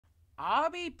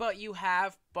Obby, but you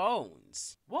have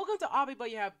bones. Welcome to Obby, but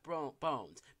you have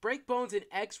bones. Break bones in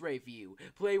X-ray view.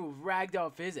 Play with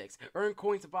ragdoll physics. Earn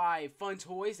coins to buy fun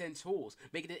toys and tools.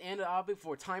 Make it to the end of Obby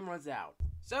before time runs out.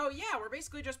 So yeah, we're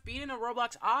basically just beating a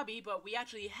Roblox Obby, but we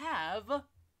actually have,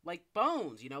 like,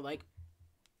 bones, you know, like...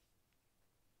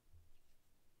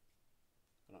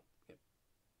 Hold on, okay.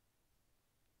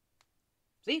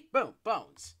 See? Boom,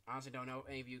 bones. Honestly don't know if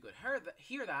any of you could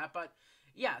hear that, but...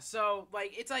 Yeah, so,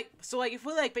 like, it's like, if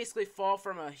we, like, basically fall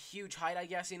from a huge height, I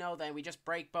guess, you know, then we just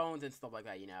break bones and stuff like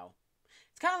that, you know.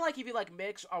 It's kind of like if you, like,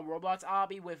 mix a Roblox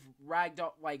Obby with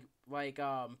Ragdoll,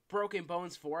 Broken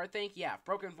Bones 4, I think. Yeah,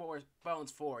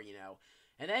 Bones 4, you know.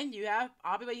 And then you have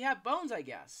Obby, but you have bones, I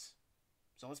guess.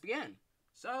 So let's begin.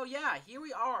 So, yeah, here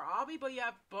we are, Obby, but you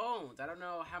have bones. I don't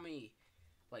know how many,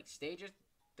 like, stages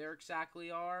there exactly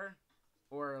are,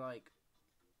 or, like...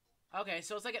 Okay,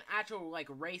 so it's like an actual, like,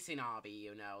 racing obby,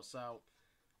 you know, so...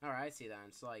 Alright, I see then.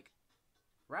 It's like...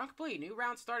 Round complete. New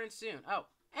round starting soon. Oh,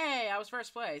 hey, I was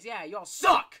first place. Yeah, you all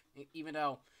suck! Even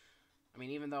though... I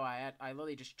mean, even though I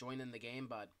literally just joined in the game,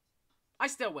 but... I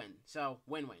still win. So,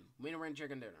 win-win. Win-win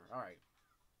chicken dinner. Alright.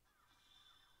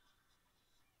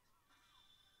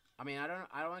 I mean,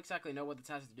 I don't exactly know what this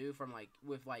has to do from, like,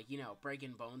 with, like, you know,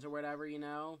 breaking bones or whatever, you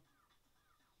know?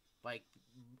 Like...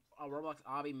 a Roblox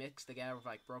Obby mixed together with,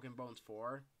 like, Broken Bones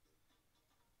 4.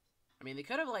 I mean, they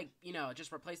could have, like, you know,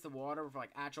 just replaced the water with, like,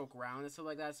 actual ground and stuff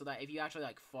like that, so that if you actually,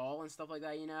 like, fall and stuff like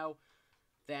that, you know,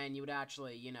 then you would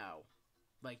actually, you know,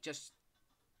 like, just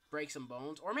break some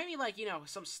bones. Or maybe, like, you know,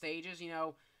 some stages, you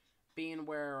know, being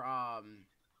where,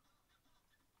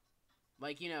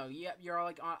 like, you know, you're,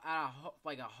 like, at a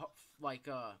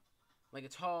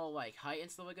tall, like, height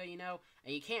and stuff like that, you know,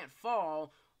 and you can't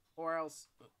fall, or else...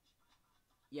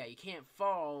 Yeah, you can't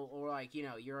fall, or, like, you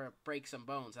know, you're gonna break some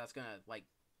bones. That's gonna, like,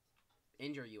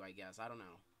 injure you, I guess. I don't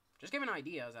know. Just giving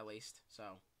ideas, at least,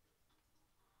 so.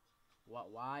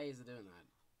 Why is it doing that?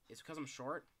 It's because I'm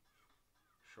short?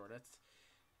 Shortest.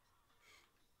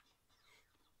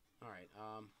 Alright,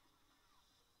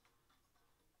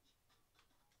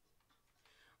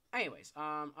 anyways,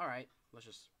 alright. Let's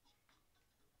just...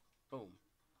 Boom.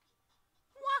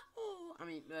 Wahoo! I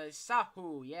mean,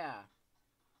 Sahu, yeah.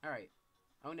 Alright.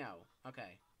 Oh no.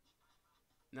 Okay.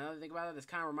 Now that I think about it, this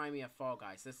kind of reminds me of Fall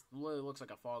Guys. This literally looks like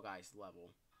a Fall Guys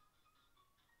level.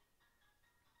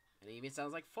 And it even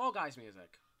sounds like Fall Guys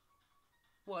music.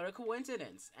 What a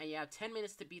coincidence. And you have 10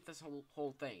 minutes to beat this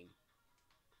whole thing.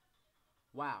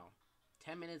 Wow.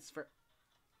 10 minutes for...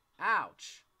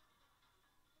 Ouch.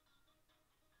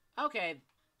 Okay.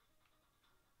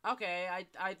 Okay,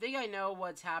 I think I know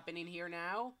what's happening here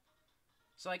now.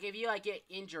 So, like, if you, like, get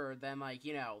injured, then, like,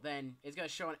 you know, then it's gonna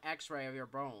show an x-ray of your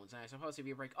bones. And I suppose if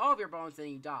you break all of your bones, then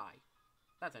you die.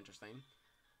 That's interesting.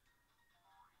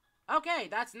 Okay,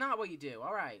 that's not what you do.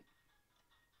 Alright.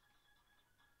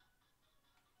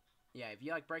 Yeah, if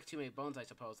you, like, break too many bones, I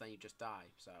suppose, then you just die.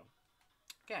 So,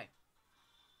 okay.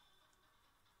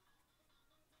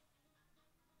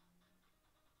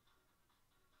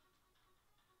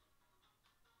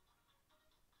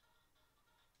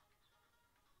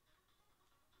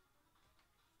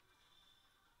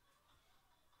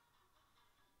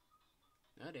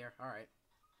 Oh dear, alright.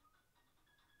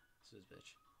 This is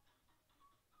bitch.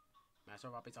 Master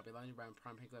of Oppie, Toppy, Lunge, Brown,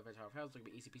 Prime, Pink, Lever, Tower of Hells, look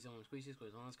be easy, peasy, on squeezy,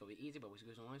 squeeze on, it's gonna be easy, but we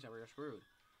squeeze on lunch, we're screwed.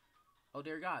 Oh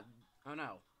dear god. Oh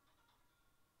no.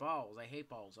 Balls, I hate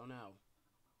balls, oh no.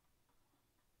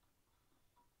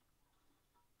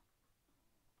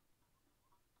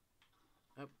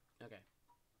 Oh, okay.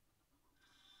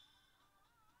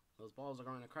 Those balls are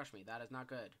going to crush me, that is not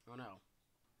good. Oh no.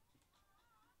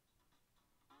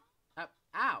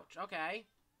 Ouch, okay.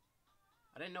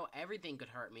 I didn't know everything could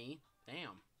hurt me.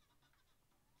 Damn.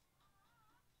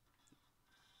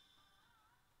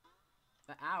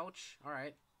 Ouch.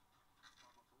 Alright.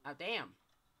 Damn.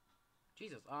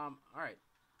 Jesus, alright.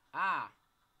 Ah.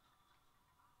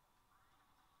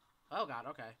 Oh god,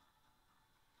 okay.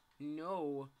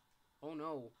 No. Oh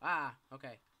no. Ah,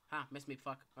 okay. Ha, missed me,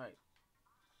 fuck. Alright.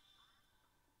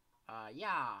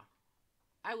 Yeah.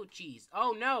 Ouchies.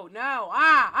 Oh no, no.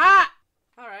 Ah!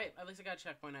 Alright, at least I got a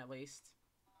checkpoint at least.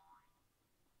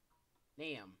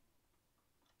 Damn.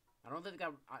 I don't think I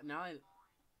got... now I...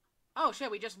 Oh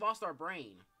shit, we just lost our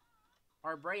brain.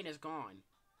 Our brain is gone.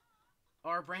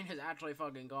 Our brain is actually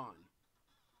fucking gone.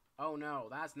 Oh no,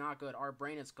 that's not good. Our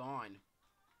brain is gone.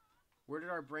 Where did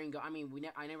our brain go? I mean,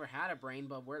 I never had a brain,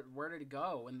 but where did it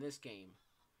go in this game?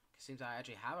 It seems I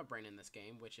actually have a brain in this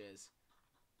game, which is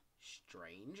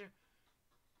strange.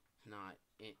 Not...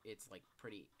 It's, like,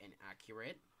 pretty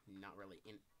inaccurate. Not really,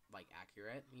 like,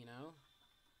 accurate, you know?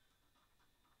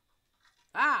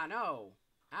 Ah, no!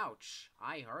 Ouch.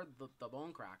 I heard the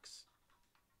bone cracks.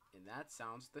 And that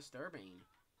sounds disturbing.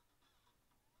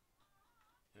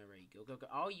 Alright, go, go, go.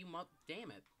 Oh, you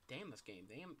damn it. Damn this game.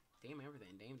 Damn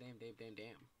everything.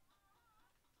 Damn.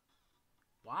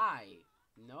 Why?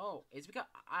 No. It's because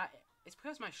it's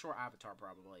because my short avatar,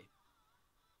 probably.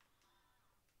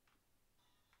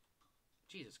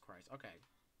 Jesus Christ. Okay.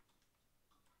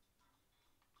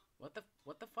 What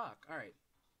the fuck? Alright.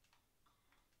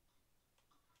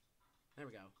 There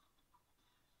we go.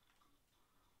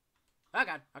 Oh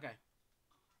god, okay.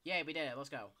 Yay, we did it, let's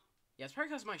go. Yeah, it's probably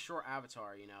because of my short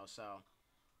avatar, you know, so...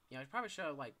 Yeah, I probably should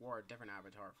have, like, wore a different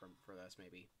avatar for this,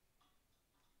 maybe.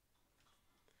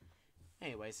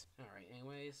 Anyways. Alright,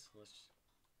 let's...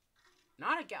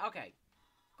 Not again, okay.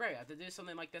 Great, I have to do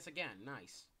something like this again.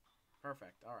 Nice.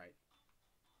 Perfect, alright.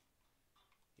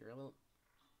 You're a little...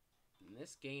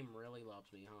 This game really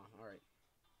loves me, huh? Alright.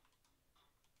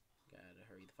 Gotta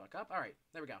hurry the fuck up. Alright,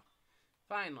 there we go.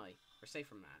 Finally. We're safe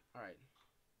from that. Alright.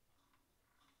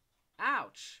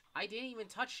 Ouch! I didn't even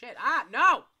touch shit. Ah,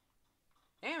 no!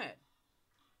 Damn it!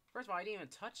 First of all, I didn't even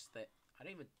touch that. I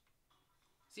didn't even...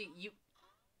 See,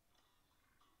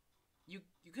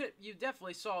 you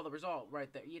definitely saw the result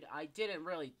right there. I didn't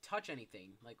really touch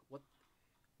anything. Like, what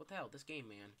the hell? This game,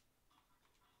 man.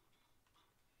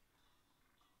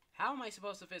 How am I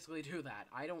supposed to physically do that?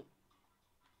 I don't...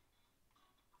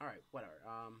 Alright, whatever.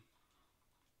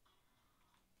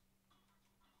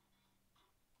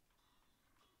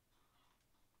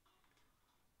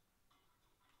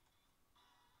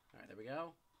 Alright, there we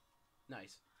go.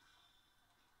 Nice.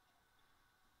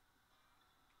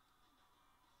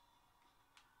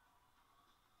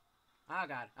 Oh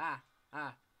god.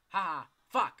 Ha.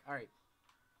 Fuck. Alright.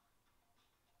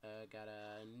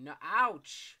 Gotta... No.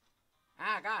 Ouch!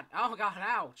 Ah, god. Oh god,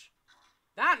 ouch.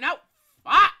 Ah, no!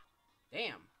 Ah!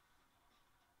 Damn.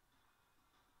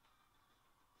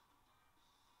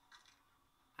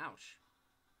 Ouch.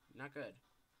 Not good.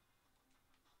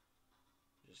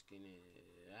 Just gonna...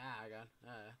 Ah, god.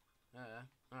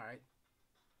 Alright.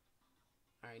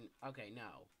 Alright, okay,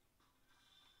 no.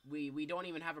 We don't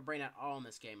even have a brain at all in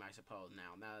this game, I suppose,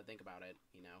 now that I think about it,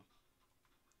 you know.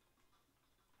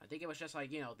 I think it was just,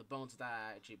 like, you know, the bones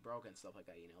that actually broke and stuff like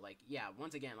that, you know. Like, yeah,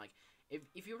 once again, like,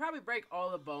 if you probably break all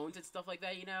the bones and stuff like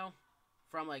that, you know,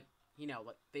 from, like, you know,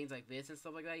 like, things like this and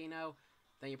stuff like that, you know,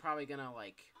 then you're probably gonna,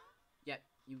 like,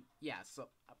 so,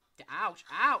 ouch,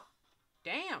 ow,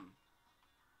 damn.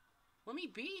 Let me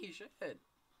be, shit.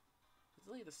 It's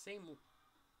only the same,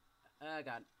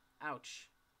 god, ouch.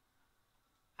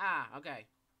 Ah, okay.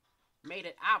 Made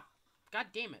it, ow, god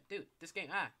damn it, dude, this game,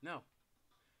 no.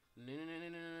 No.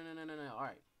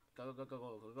 Alright. Go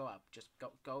up. Just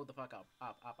go the fuck up.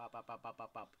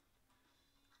 Up.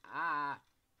 Ah.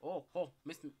 Oh,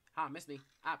 missed me. Missed me.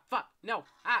 Fuck. No.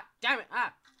 Damn it.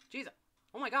 Jesus.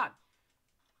 Oh my god.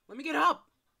 Let me get up.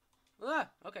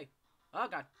 Okay. Oh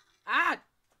god.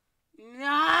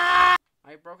 No.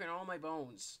 I've broken all my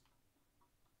bones.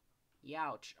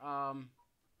 Youch.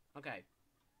 Okay.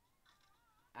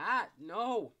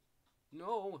 No.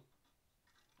 No.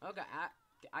 Okay.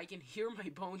 I can hear my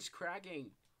bones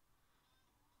cracking.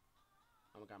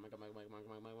 Oh my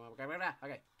god.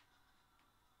 Okay.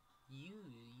 You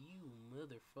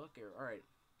motherfucker. Alright.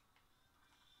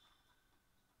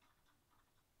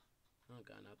 Oh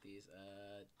god, not these.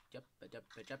 Jump.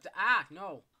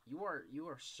 No. You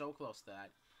are so close to that.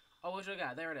 Oh, which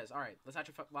god? There it is. Alright, let's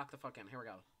actually lock the fuck in. Here we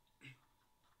go.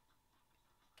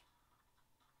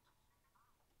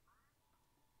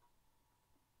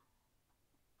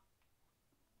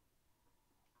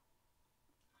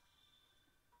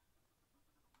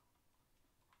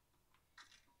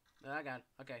 I got it.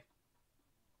 Okay.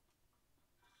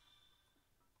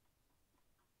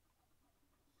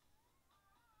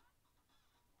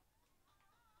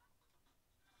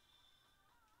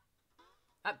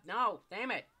 No,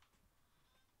 damn it.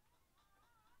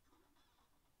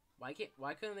 Why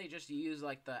couldn't they just use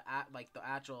like the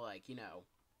actual, like, you know,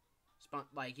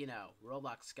 like, you know,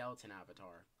 Roblox skeleton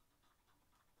avatar?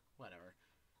 Whatever.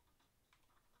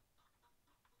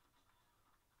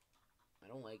 I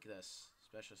don't like this,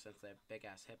 especially since they have big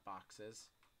ass hitboxes.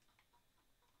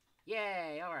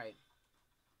 Yay, alright.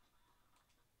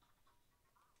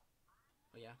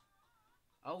 Oh yeah.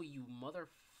 Oh, you motherfucker.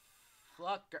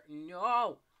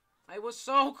 No! I was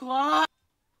so close!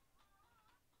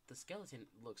 The skeleton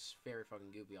looks very fucking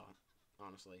goopy,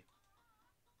 honestly.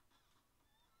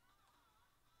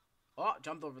 Oh,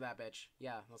 jumped over that bitch.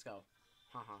 Yeah, let's go.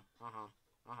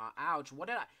 Ouch, what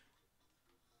did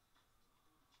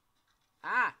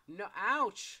I... No,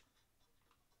 ouch!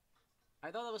 I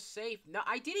thought that was safe. No,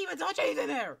 I didn't even touch anything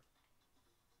there!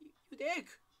 You dick!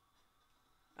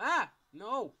 Ah!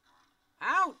 No!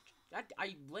 Ouch!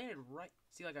 I landed right...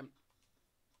 See, like,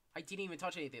 I didn't even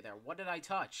touch anything there. What did I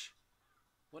touch?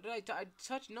 What did I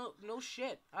touch? No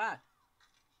shit. Ah!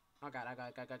 Oh, God.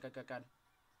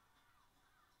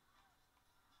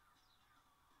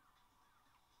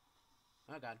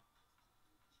 Oh, God.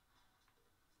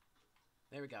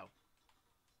 There we go.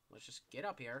 Let's just get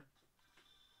up here.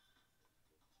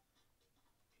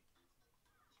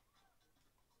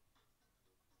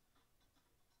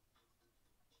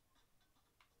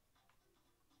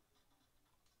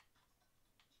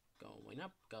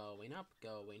 Going up,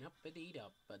 a dee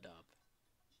up, a dub.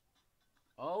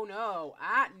 Oh no!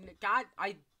 Ah, God,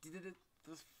 I did it.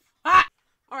 Ah!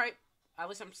 Alright, at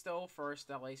least I'm still first,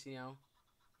 at least, you know.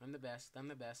 I'm the best,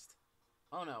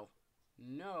 Oh no.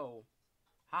 No.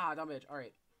 Ha, dumb bitch,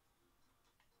 alright.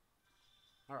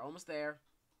 Alright, almost there.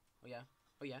 Oh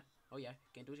yeah.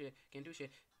 Can't do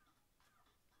shit.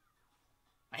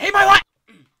 I hate my life!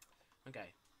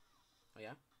 Okay. Oh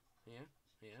yeah.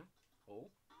 Oh.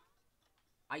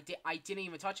 I didn't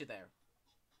even touch it there.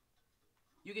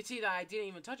 You can see that I didn't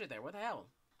even touch it there. What the hell?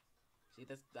 See,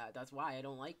 that's why I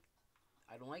don't like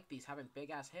these having big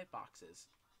ass hitboxes.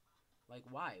 Like,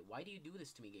 why? Why do you do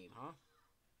this to me, game, huh?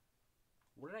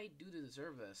 What did I do to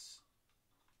deserve this?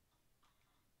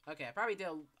 Okay, I probably did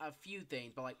a few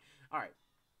things, but like, alright.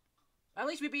 At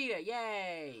least we beat it,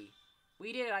 yay!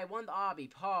 We did it, I won the obby,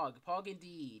 Pug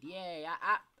indeed, yay!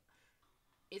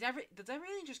 Does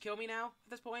everything just kill me now, at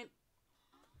this point?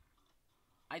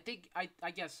 I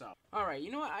guess so. Alright, you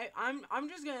know what, I'm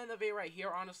just gonna end the video right here,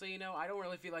 honestly, you know, I don't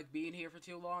really feel like being here for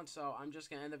too long, so I'm just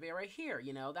gonna end the video right here,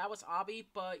 you know, that was Obby,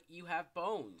 but you have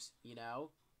bones, you know?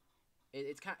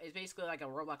 It's basically like a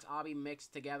Roblox Obby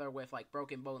mixed together with, like,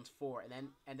 Broken Bones 4,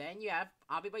 and then you have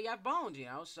Obby, but you have bones, you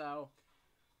know, so...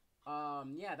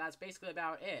 yeah, that's basically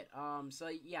about it. So,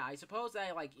 yeah, I suppose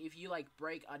that, like, if you, like,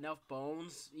 break enough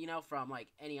bones, you know, from, like,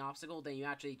 any obstacle, then you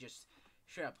actually just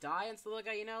straight up die and stuff like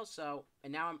that, you know, so,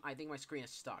 and now I think my screen is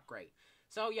stuck, great.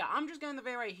 So, yeah, I'm just gonna end the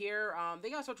video right here. Thank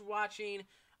you guys so much for watching.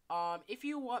 If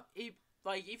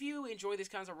you enjoy these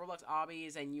kinds of Roblox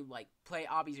obbies and you, like, play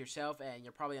obbies yourself and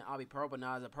you're probably an obby pro, but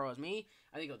not as a pro as me,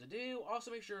 I think what to do.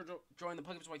 Also, make sure to join the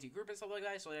PuggyPugsonYT group and stuff like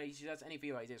that, so that you suggest any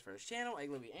video ideas for this channel. I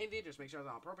literally anything, just make sure it's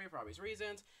not appropriate for obvious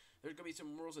reasons. There's gonna be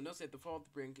some rules and notes that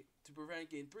default to prevent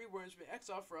getting 3 words from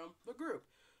exile from the group.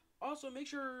 Also, make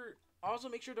sure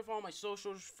to follow my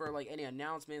socials for, like, any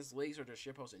announcements, leaks, or just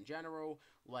shit posts in general,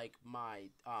 like my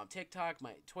TikTok,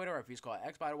 my Twitter, if you just call it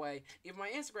X, by the way, even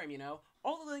my Instagram, you know.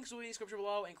 All the links will be in the description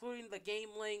below, including the game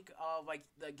link of, like,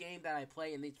 the game that I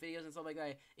play in these videos and stuff like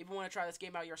that. If you want to try this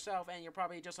game out yourself, and you're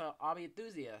probably just a obby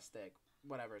enthusiastic,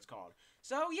 whatever it's called.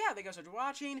 So, yeah, thank you guys so much for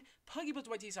watching.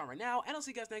 PuggyPugsonYT on right now, and I'll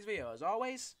see you guys next video. As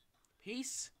always,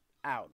 peace out.